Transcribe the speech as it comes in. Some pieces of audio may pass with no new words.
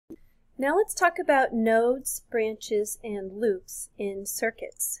Now let's talk about nodes, branches, and loops in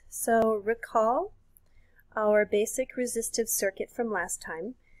circuits. So recall our basic resistive circuit from last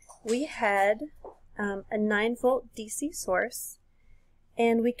time. We had a 9-volt DC source,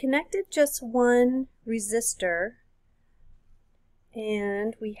 and we connected just one resistor,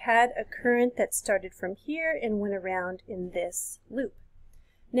 and we had a current that started from here and went around in this loop.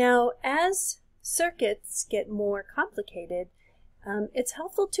 Now, as circuits get more complicated, it's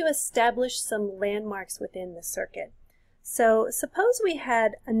helpful to establish some landmarks within the circuit. So suppose we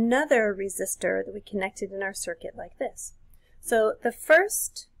had another resistor that we connected in our circuit like this. So the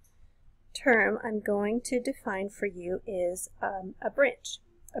first term I'm going to define for you is a branch.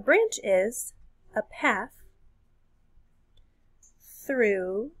 A branch is a path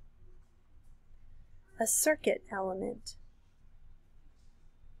through a circuit element.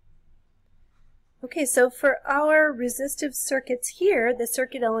 Okay, so for our resistive circuits here, the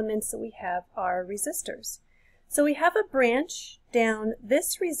circuit elements that we have are resistors. So we have a branch down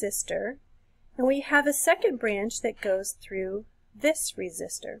this resistor, and we have a second branch that goes through this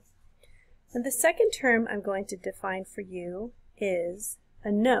resistor. And the second term I'm going to define for you is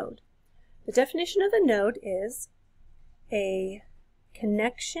a node. The definition of a node is a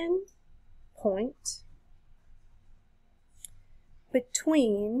connection point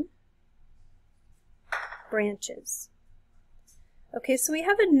between branches. Okay, so we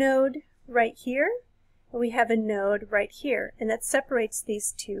have a node right here, and we have a node right here, and that separates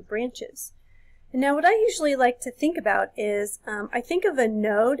these two branches. And now what I usually like to think about is, I think of a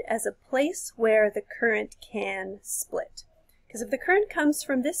node as a place where the current can split. Because if the current comes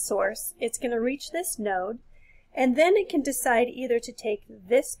from this source, it's going to reach this node, and then it can decide either to take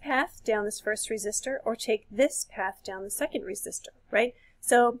this path down this first resistor or take this path down the second resistor, right?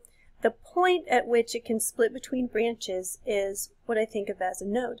 So the point at which it can split between branches is what I think of as a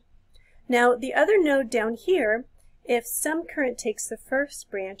node. Now, the other node down here, if some current takes the first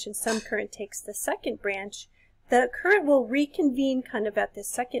branch and some current takes the second branch, the current will reconvene kind of at this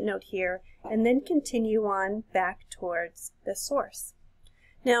second node here and then continue on back towards the source.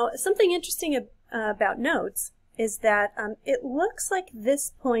 Now, something interesting about nodes is that it looks like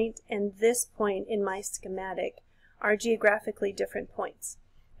this point and this point in my schematic are geographically different points.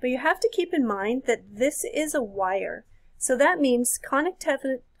 But you have to keep in mind that this is a wire. So that means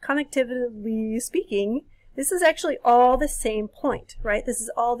connectively speaking, this is actually all the same point, right? This is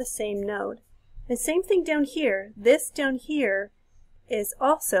all the same node. And same thing down here. This down here is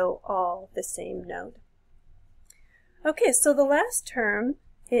also all the same node. Okay, so the last term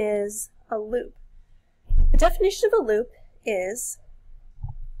is a loop. The definition of a loop is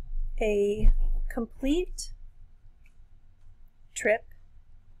a complete trip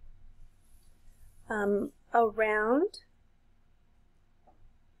around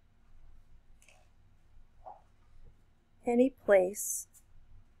any place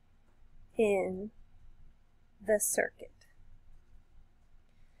in the circuit.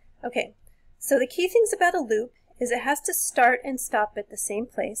 Okay, so the key things about a loop is it has to start and stop at the same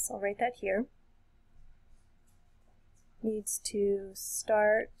place. I'll write that here. Needs to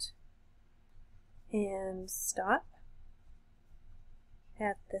start and stop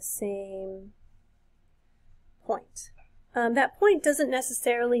at the same point. That point doesn't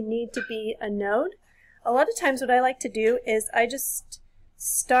necessarily need to be a node. A lot of times what I like to do is I just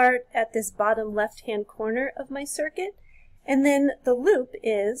start at this bottom left-hand corner of my circuit, and then the loop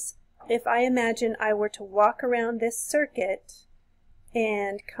is, if I imagine I were to walk around this circuit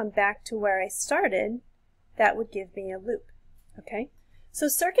and come back to where I started, that would give me a loop. Okay? So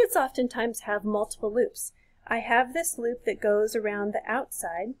circuits oftentimes have multiple loops. I have this loop that goes around the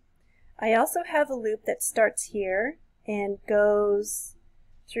outside. I also have a loop that starts here and goes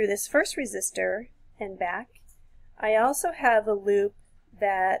through this first resistor and back. I also have a loop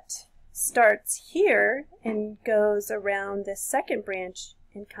that starts here and goes around this second branch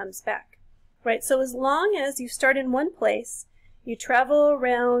and comes back. Right, so as long as you start in one place, you travel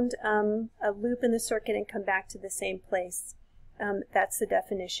around a loop in the circuit and come back to the same place. That's the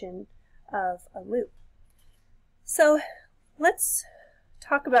definition of a loop. So let's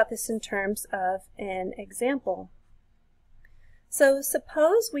talk about this in terms of an example. So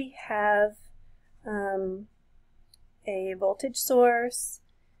suppose we have a voltage source,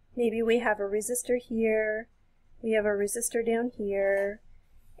 maybe we have a resistor here, we have a resistor down here,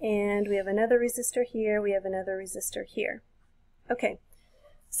 and we have another resistor here, we have another resistor here. Okay,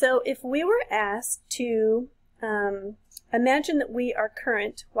 so if we were asked to imagine that we are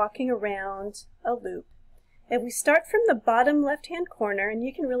current walking around a loop, if we start from the bottom left-hand corner, and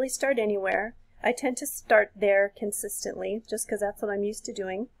you can really start anywhere, I tend to start there consistently, just because that's what I'm used to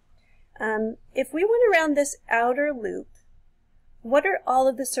doing. If we went around this outer loop, what are all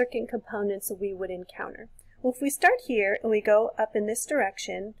of the circuit components that we would encounter? Well, if we start here and we go up in this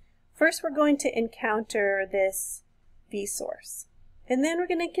direction, first we're going to encounter this V source. And then we're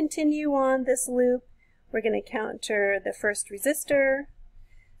going to continue on this loop. We're going to encounter the first resistor.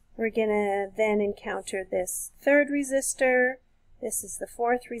 We're going to then encounter this third resistor. This is the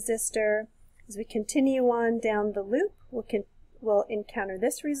fourth resistor. As we continue on down the loop, we'll encounter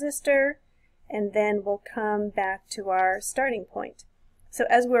this resistor, and then we'll come back to our starting point. So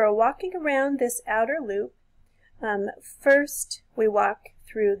as we're walking around this outer loop, first we walk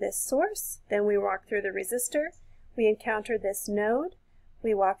through this source, then we walk through the resistor, we encounter this node,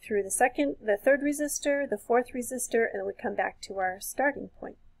 we walk through the third resistor, the fourth resistor, and we come back to our starting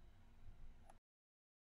point.